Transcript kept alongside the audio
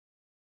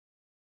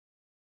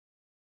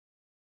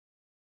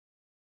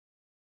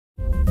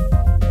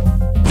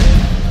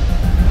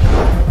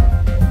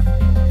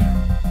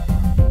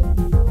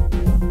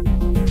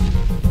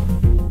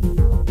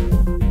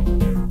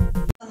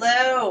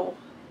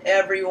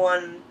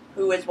everyone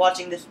who is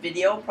watching this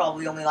video,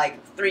 probably only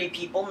like 3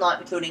 people,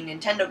 not including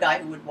Nintendo guy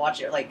who would watch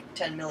it like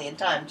 10 million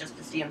times just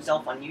to see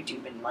himself on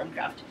YouTube in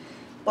Minecraft.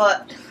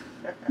 But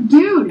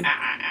Dude,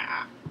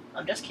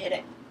 I'm just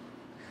kidding.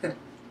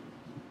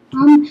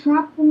 I'm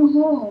trapped in a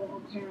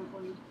hole,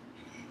 apparently.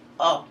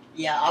 Oh,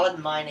 yeah, I was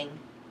mining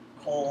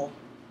coal.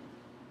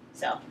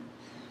 So,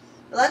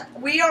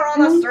 we are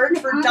on a search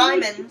for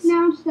diamonds. I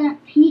announced that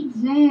Pete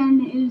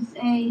Zan is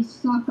a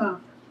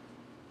suck-up.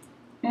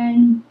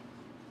 And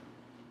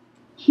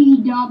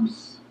T-Dub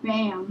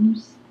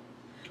spams.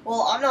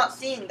 Well, I'm not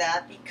seeing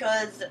that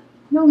because...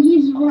 No,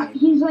 he's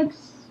like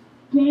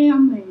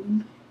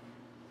spamming.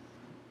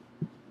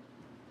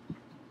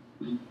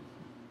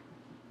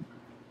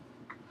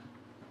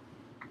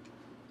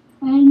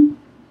 And...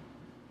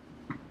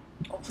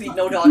 Oh, please,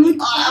 no doggy.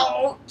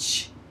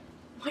 Ouch!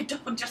 My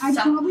dog just I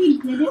probably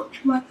did it,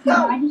 but did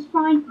I just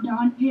find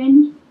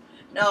dungeon?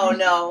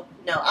 No.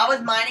 I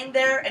was mining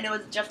there, and it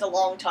was just a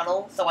long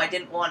tunnel, so I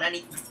didn't want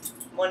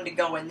anyone to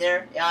go in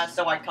there. Yeah,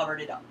 so I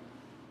covered it up.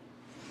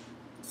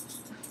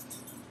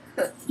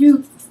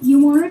 Dude, you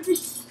wanna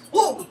just...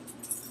 Whoa!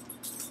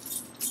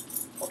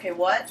 Okay,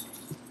 what?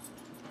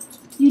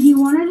 Dude,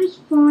 you wanna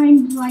just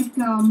find, like,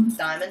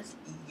 Diamonds?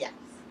 Yes.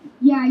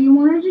 Yeah, you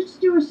wanna just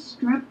do a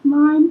strip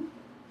mine?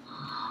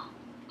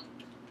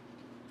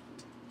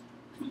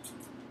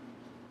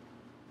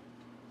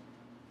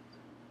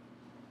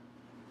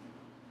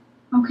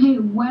 Okay,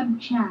 web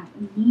chat.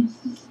 It needs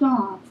to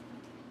stop.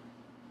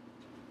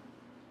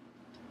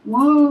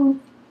 Whoa.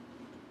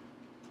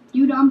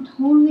 Dude, I'm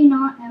totally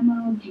not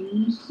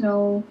MLG,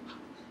 so...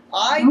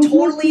 I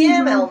totally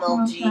am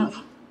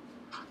MLG.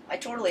 I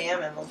totally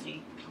am MLG.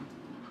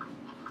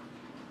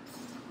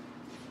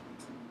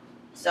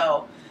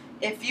 So,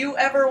 if you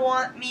ever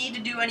want me to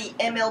do any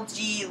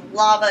MLG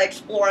lava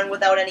exploring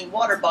without any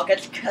water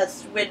buckets,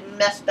 because we'd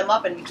messed them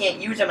up and we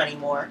can't use them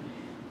anymore,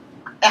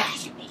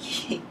 ask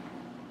me.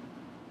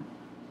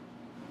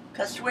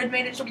 Because Squid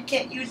made it so we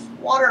can't use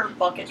water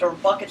buckets or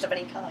buckets of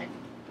any kind.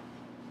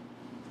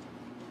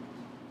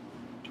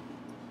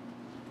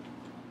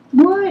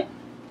 What?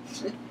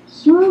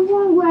 Squid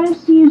won't let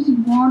us use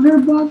water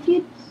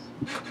buckets?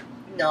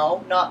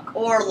 No, not,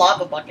 or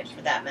lava buckets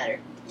for that matter.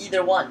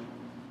 Either one.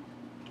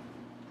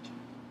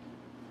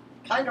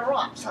 Kinda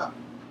rocks, huh?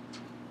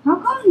 How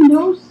come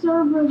no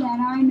server that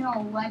I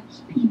know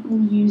lets people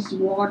use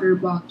water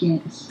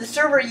buckets? The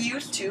server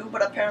used to,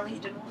 but apparently he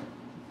didn't want it.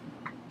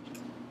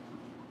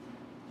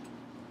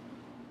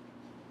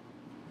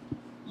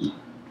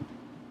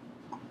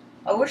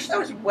 I wish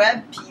those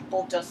web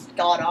people just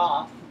got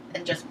off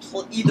and just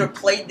either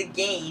played the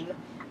game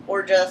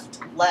or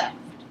just left.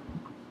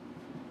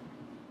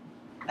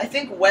 I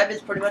think web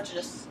is pretty much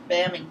just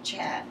spamming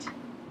chat.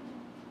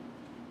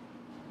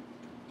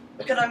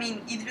 Because, I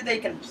mean, either they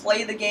can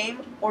play the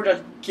game or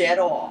just get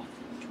off.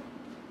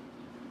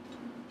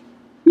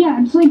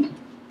 Yeah, it's like...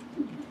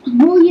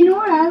 Well, you know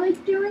what I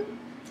like doing?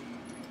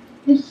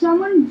 If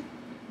someone...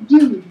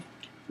 Dude,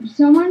 if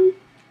someone...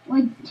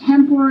 like,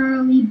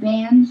 temporarily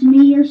bans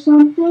me or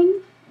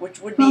something... Which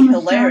would be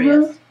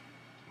hilarious. Server,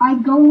 I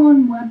go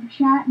on web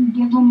chat and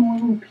give them a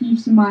little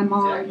piece of my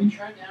mind.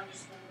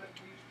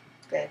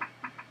 Okay.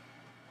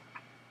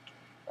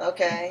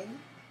 Okay.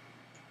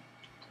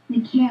 They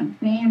can't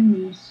ban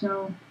me,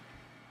 so...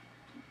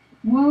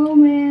 Whoa,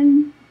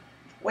 man.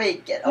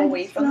 Wait, get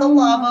away from the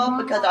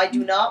lava, because I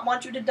do not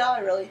want you to die,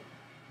 really.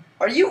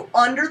 Are you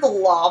under the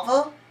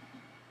lava?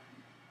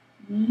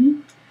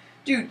 Me?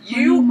 Dude,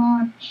 Pretty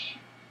much.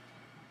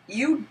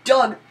 You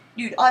dug...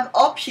 Dude, I'm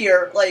up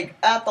here, like,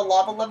 at the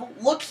lava level.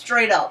 Look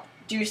straight up.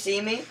 Do you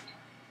see me?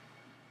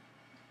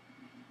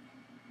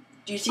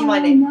 Do you see my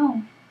name?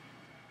 No.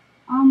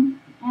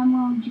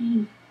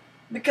 MLG.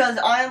 Because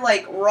I'm,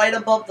 like, right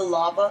above the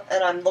lava,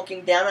 and I'm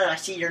looking down, and I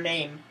see your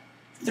name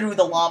through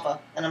the lava,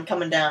 and I'm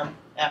coming down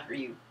after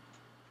you.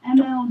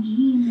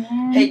 MLG,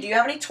 man. Hey, do you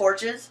have any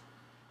torches?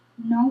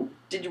 Nope.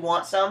 Did you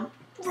want some?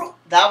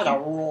 That was a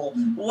roll.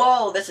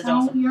 Whoa, this is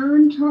awesome. You're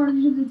in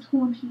charge of the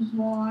torches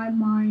while I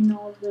mine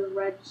all the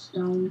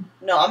redstone.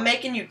 No, I'm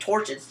making you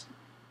torches.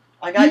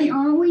 I got you.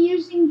 Are we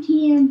using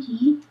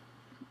TNT?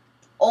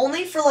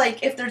 Only for,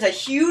 like, if there's a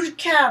huge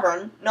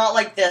cavern, not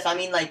like this, I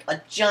mean, like,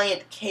 a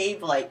giant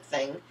cave-like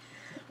thing,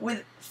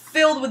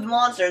 filled with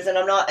monsters, and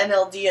I'm not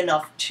MLD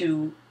enough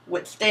to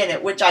withstand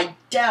it, which I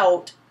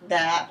doubt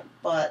that,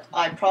 but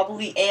I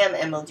probably am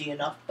MLD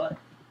enough, but,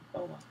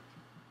 oh well.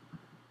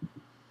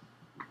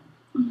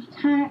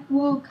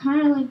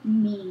 Kind of like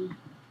me.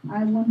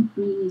 I wouldn't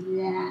be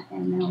that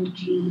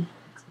MLG.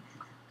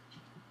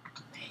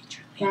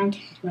 Thanks,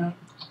 though.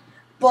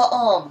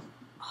 But,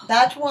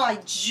 that's why,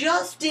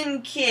 just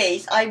in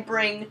case, I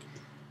bring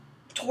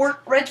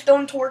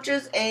redstone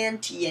torches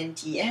and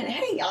TNT, and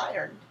hey,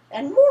 iron,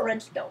 and more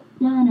redstone.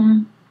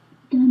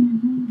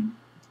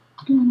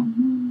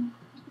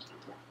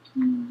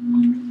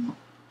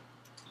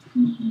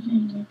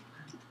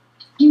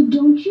 Dude,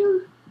 don't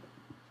you...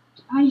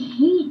 I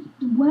hate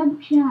the web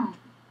chat.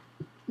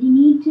 They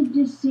need to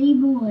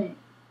disable it.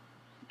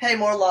 Hey,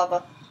 more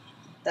lava.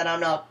 that I'm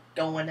not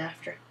going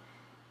after.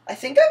 I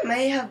think I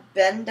may have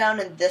been down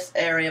in this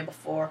area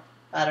before.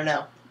 I don't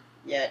know.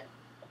 Yet.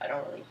 I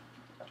don't really...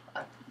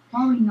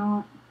 Probably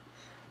not.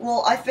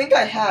 Well, I think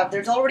I have.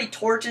 There's already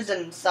torches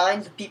and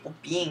signs of people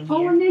being Oh,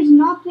 here. and there's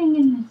nothing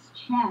in this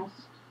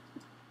chest.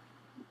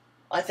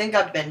 I think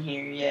I've been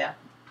here, yeah.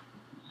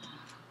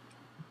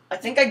 I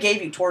think I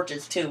gave you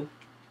torches, too.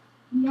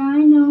 Yeah, I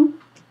know.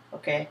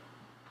 Okay.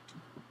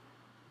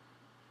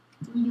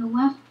 You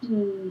left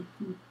a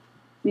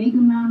big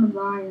amount of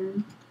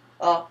iron.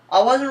 Oh,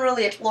 I wasn't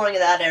really exploring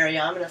that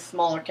area. I'm in a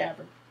smaller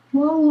cavern.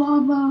 Whoa,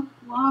 lava,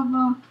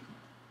 lava.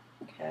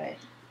 Okay.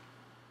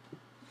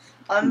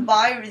 I'm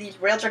by these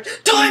rail tracks.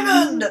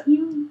 Diamond!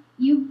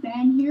 You've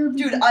been here.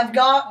 Dude,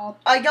 because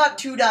I got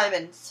 2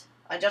 diamonds.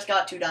 I just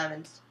got 2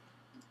 diamonds.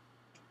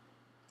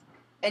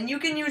 And you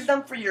can use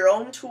them for your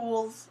own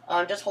tools.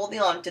 I'm just holding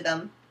on to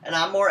them. And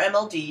I'm more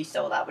MLG,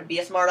 so that would be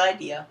a smart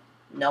idea.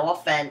 No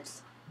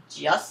offense.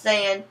 Just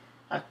saying.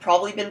 I've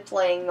probably been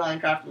playing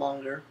Minecraft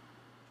longer.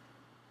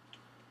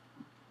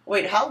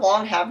 Wait, how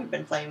long have you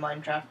been playing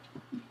Minecraft?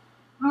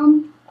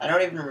 I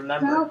don't even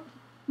remember. About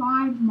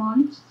 5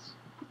 months.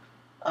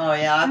 Oh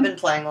yeah, I've been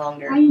playing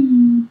longer.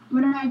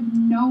 But I've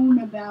known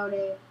about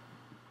it.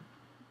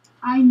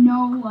 I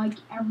know, like,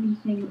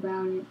 everything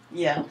about it.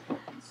 Yeah.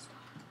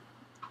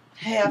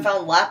 Hey, I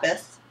found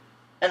lapis.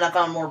 And I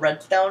found more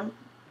redstone.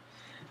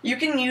 You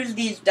can use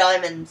these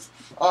diamonds,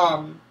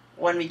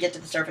 when we get to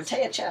the surface.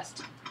 Hey, a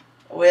chest.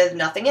 With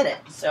nothing in it.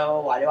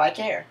 So, why do I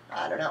care?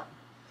 I don't know.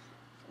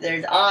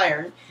 There's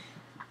iron.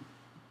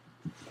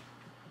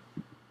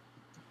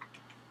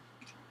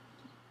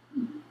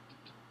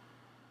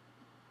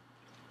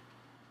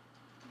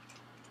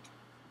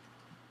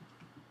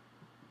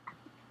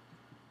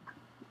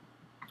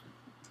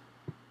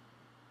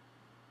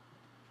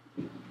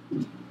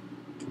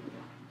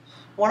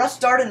 Want to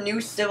start a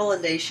new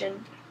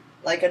civilization?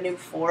 Like a new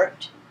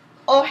fort?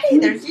 Oh, hey,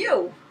 there's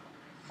you!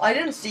 I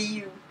didn't see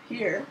you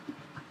here.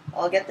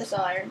 I'll get this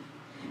iron.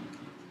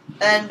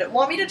 And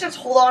want me to just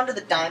hold on to the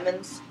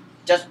diamonds?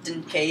 Just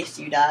in case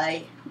you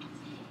die?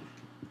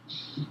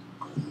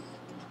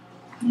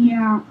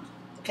 Yeah.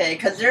 Okay,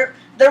 because there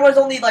was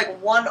only like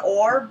 1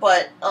 ore,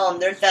 but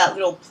there's that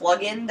little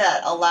plug-in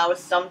that allows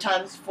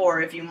sometimes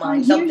for if you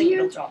mine something,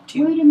 it'll drop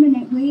 2. Wait a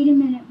minute, wait a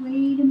minute,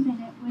 wait a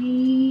minute,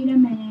 wait a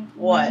minute.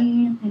 What? Wait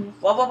a minute.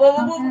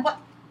 Whoa.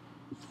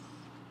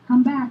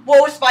 Come back.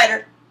 Whoa, a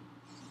spider.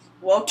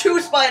 Whoa, 2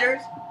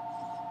 spiders.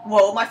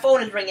 Whoa, my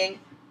phone is ringing.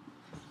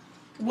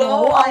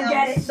 Whoa, I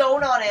am so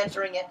not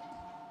answering it.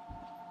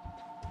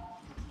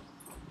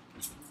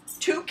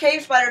 2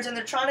 cave spiders and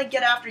they're trying to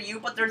get after you,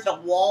 but there's a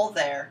wall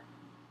there.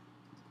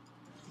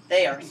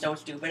 They are so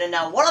stupid. And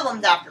now one of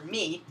them's after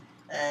me.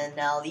 And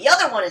now the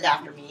other one is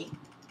after me.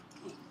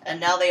 And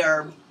now they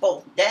are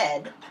both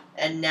dead.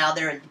 And now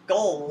there is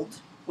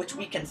gold, which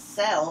we can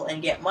sell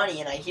and get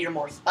money. And I hear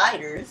more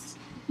spiders.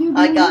 Dude,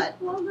 I got...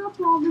 plug up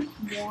all this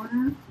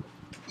water.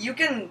 You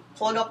can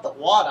plug up the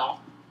water.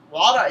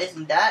 Water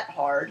isn't that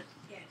hard.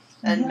 Yes.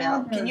 And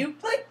Mel, can you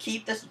like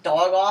keep this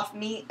dog off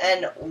me?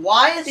 And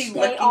why is he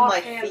licking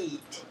my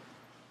feet?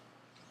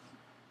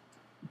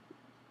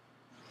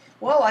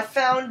 Well, I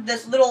found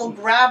this little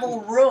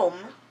gravel room.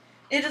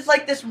 It is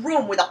like this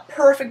room with a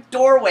perfect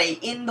doorway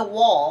in the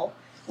wall,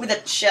 with a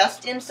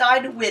chest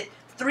inside with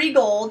 3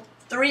 gold,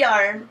 3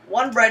 iron,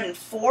 1 bread, and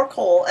 4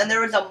 coal. And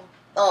there is a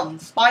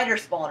spider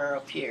spawner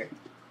up here.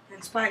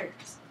 And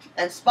spiders.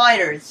 And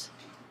spiders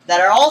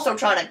that are also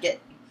trying to get...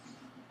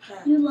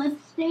 Dude,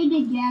 let's stay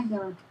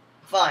together.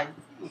 Fine.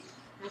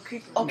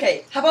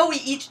 Okay, how about we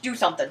each do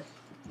something?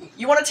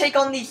 You want to take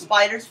on these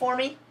spiders for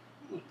me?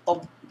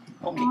 Oh,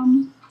 okay.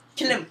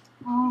 Kill him.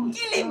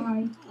 Kill him.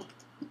 Right.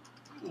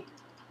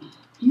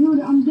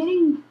 Dude, I'm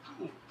getting,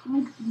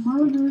 like,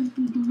 murdered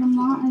because I'm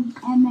not an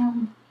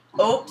ML.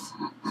 Oops.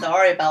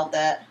 Sorry about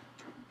that.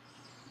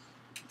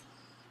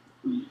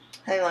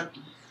 Hang on.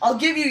 I'll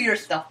give you your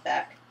stuff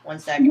back. 1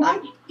 sec.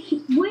 What?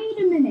 Wait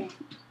a minute.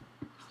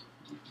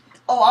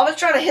 Oh, I was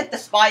trying to hit the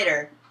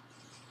spider.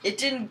 It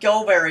didn't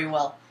go very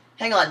well.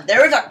 Hang on.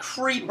 There is a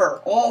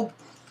creeper. Oh,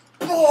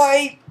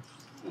 boy.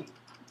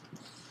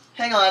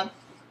 Hang on.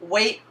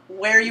 Wait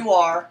where you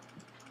are.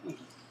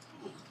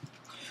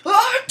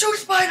 Ah, 2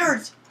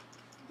 spiders!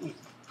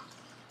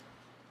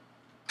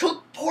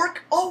 Cooked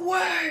pork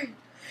away!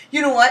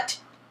 You know what?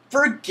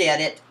 Forget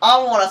it. I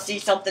want to see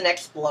something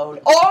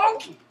explode. Oh,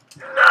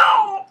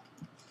 no!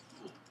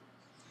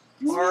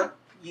 Are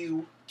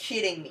you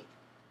kidding me?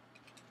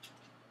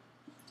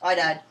 I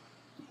died.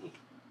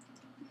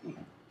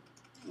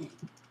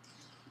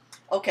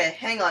 Okay,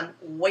 hang on.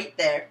 Wait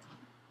there.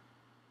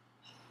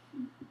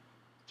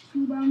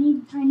 Dude, I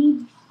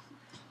need...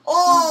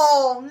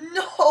 Oh,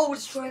 no,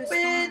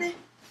 squid!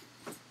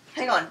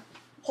 Hang on.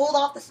 Hold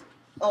off this.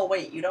 Oh,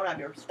 wait, you don't have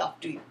your stuff,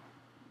 do you?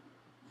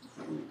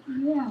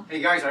 Yeah.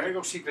 Hey guys, I gotta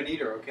go see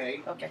Benita,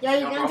 okay? Okay. Yeah,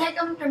 you're No gonna problem. take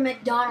them to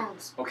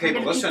McDonald's. Okay, We're but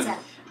gonna listen. pizza.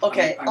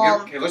 Okay,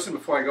 Okay, listen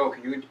before I go.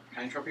 Can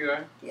I interrupt you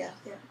there? Yeah.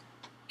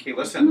 Okay,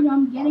 listen. Dude,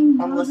 I'm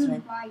getting I'm murdered listening.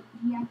 by...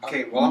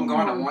 Okay, while I'm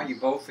gone, I want you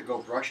both to go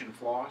brush and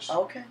floss.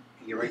 Okay.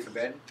 and get ready for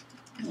bed.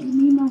 Give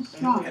me my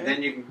stuff. And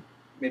then you can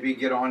maybe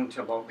get on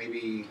to about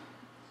maybe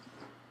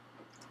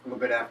a little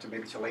bit after,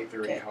 maybe till 8:30.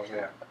 Okay. How's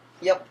that?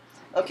 Yep.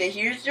 Okay,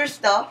 here's your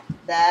stuff.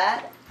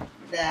 That.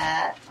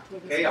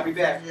 Okay, I'll be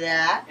back.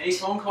 That. Any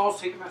phone calls?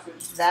 Take a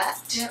message.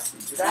 That. Yep.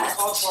 If That.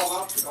 phone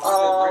calls come up,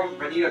 I'll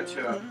bring Renita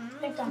to.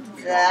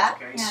 Mm, that.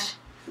 Okay. Yeah.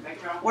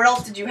 Thank you. What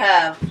else did you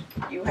have?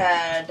 You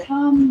had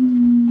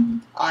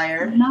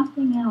iron,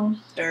 Nothing else.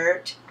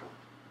 dirt,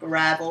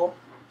 gravel,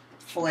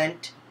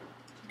 flint,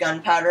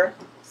 gunpowder,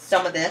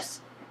 some of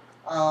this.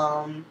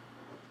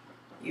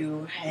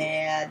 You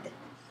had.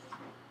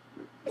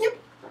 Yep.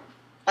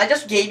 I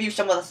just gave you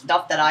some of the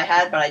stuff that I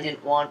had, but I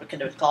didn't want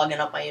because it was clogging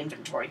up my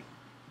inventory.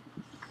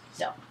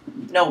 So,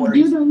 no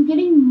worries. Dude, I'm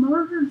getting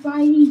murdered by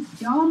these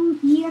dumb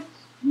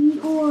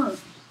EXP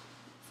orbs.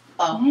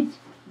 Oh. Get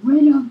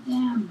rid of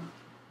them.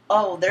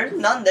 Oh, there's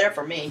none there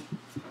for me.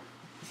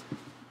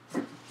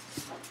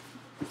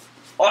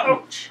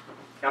 Ouch.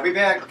 I'll be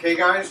back, okay,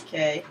 guys?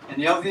 Okay.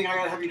 And the other thing I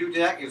gotta have you do,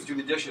 Jack, is do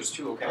the dishes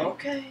too, okay?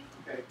 Okay.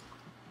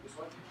 This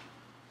one?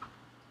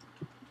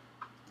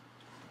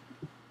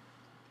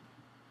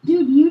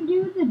 Dude, you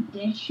do the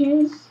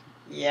dishes?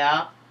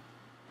 Yeah.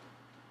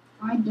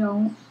 I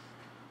don't.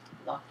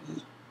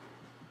 Lucky.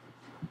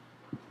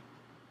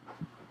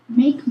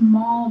 Make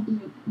Mal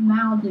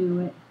do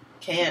it.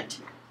 Can't.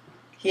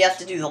 He has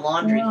to do the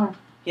laundry. Yeah.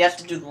 He has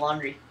to do the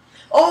laundry.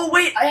 Oh,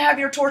 wait, I have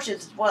your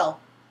torches as well.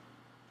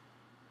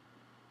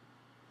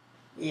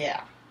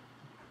 Yeah.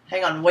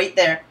 Hang on, wait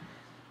there.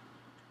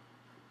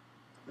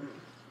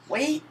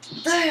 Wait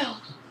there.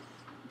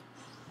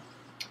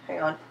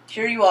 Hang on.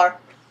 Here you are.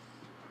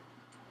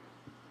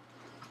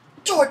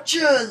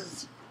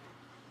 Torches!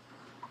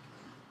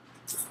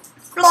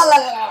 Blah, blah,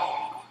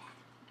 blah.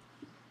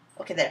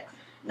 Okay, there.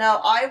 Now,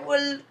 I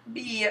will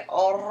be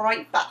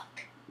right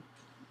back.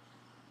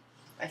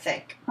 I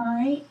think.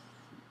 Alright.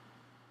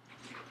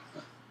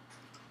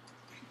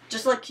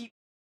 Just like keep